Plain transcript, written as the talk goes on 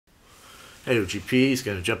Hey, OGP is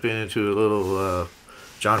going to jump into a little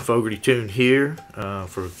John Fogerty tune here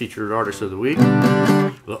for Featured Artist of the Week.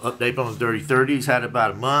 A little update on the Dirty 30s. Had about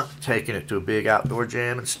a month, taking it to a big outdoor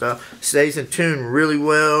jam and stuff. Stays in tune really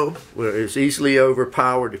well, where it's easily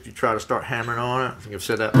overpowered if you try to start hammering on it. I think I've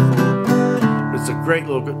said that before. It's a great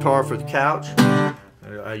little guitar for the couch.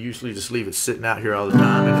 I usually just leave it sitting out here all the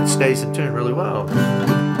time, and it stays in tune really well.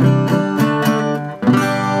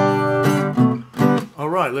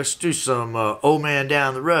 Alright, let's do some Old Man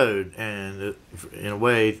Down the Road, and in a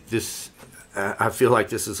way, I feel like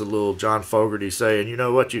this is a little John Fogerty saying, you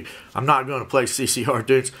know what, I'm not going to play CCR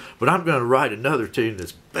tunes, but I'm going to write another tune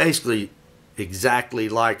that's basically exactly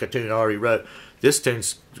like a tune I already wrote. This tune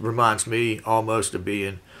reminds me almost of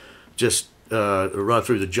being just a run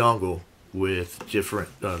through the jungle with different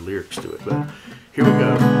lyrics to it. But here we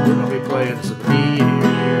go. We're going to be playing some E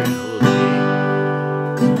here, and a little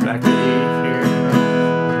D, back to E here.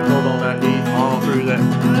 Hold on that E all through that.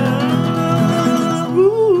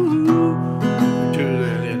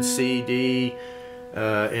 And then C, D,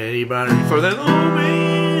 and E minor for that old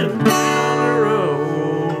man down the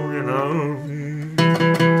road, you know.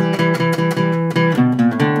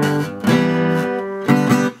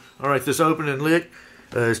 Alright, this opening lick,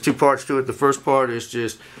 there's two parts to it. The first part is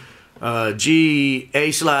just G,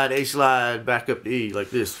 A slide, back up to E, like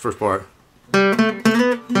this, first part. Got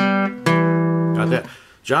that.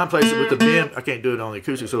 John plays it with the bend. I can't do it on the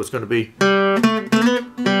acoustic, so it's going to be. Got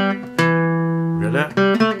that?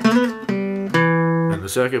 And the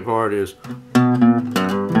second part is.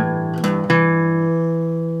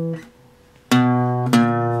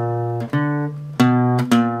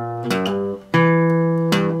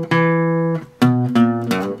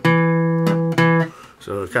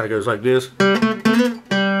 So it kind of goes like this.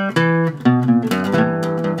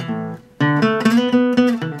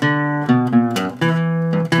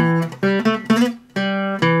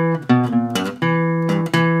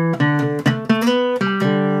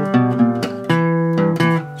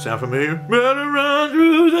 Sound familiar? Better run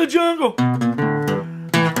through the jungle.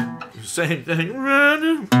 Same thing.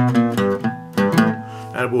 Running.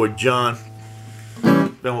 Attaboy, John.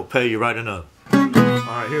 They won't pay you right enough.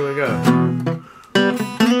 Alright, here we go.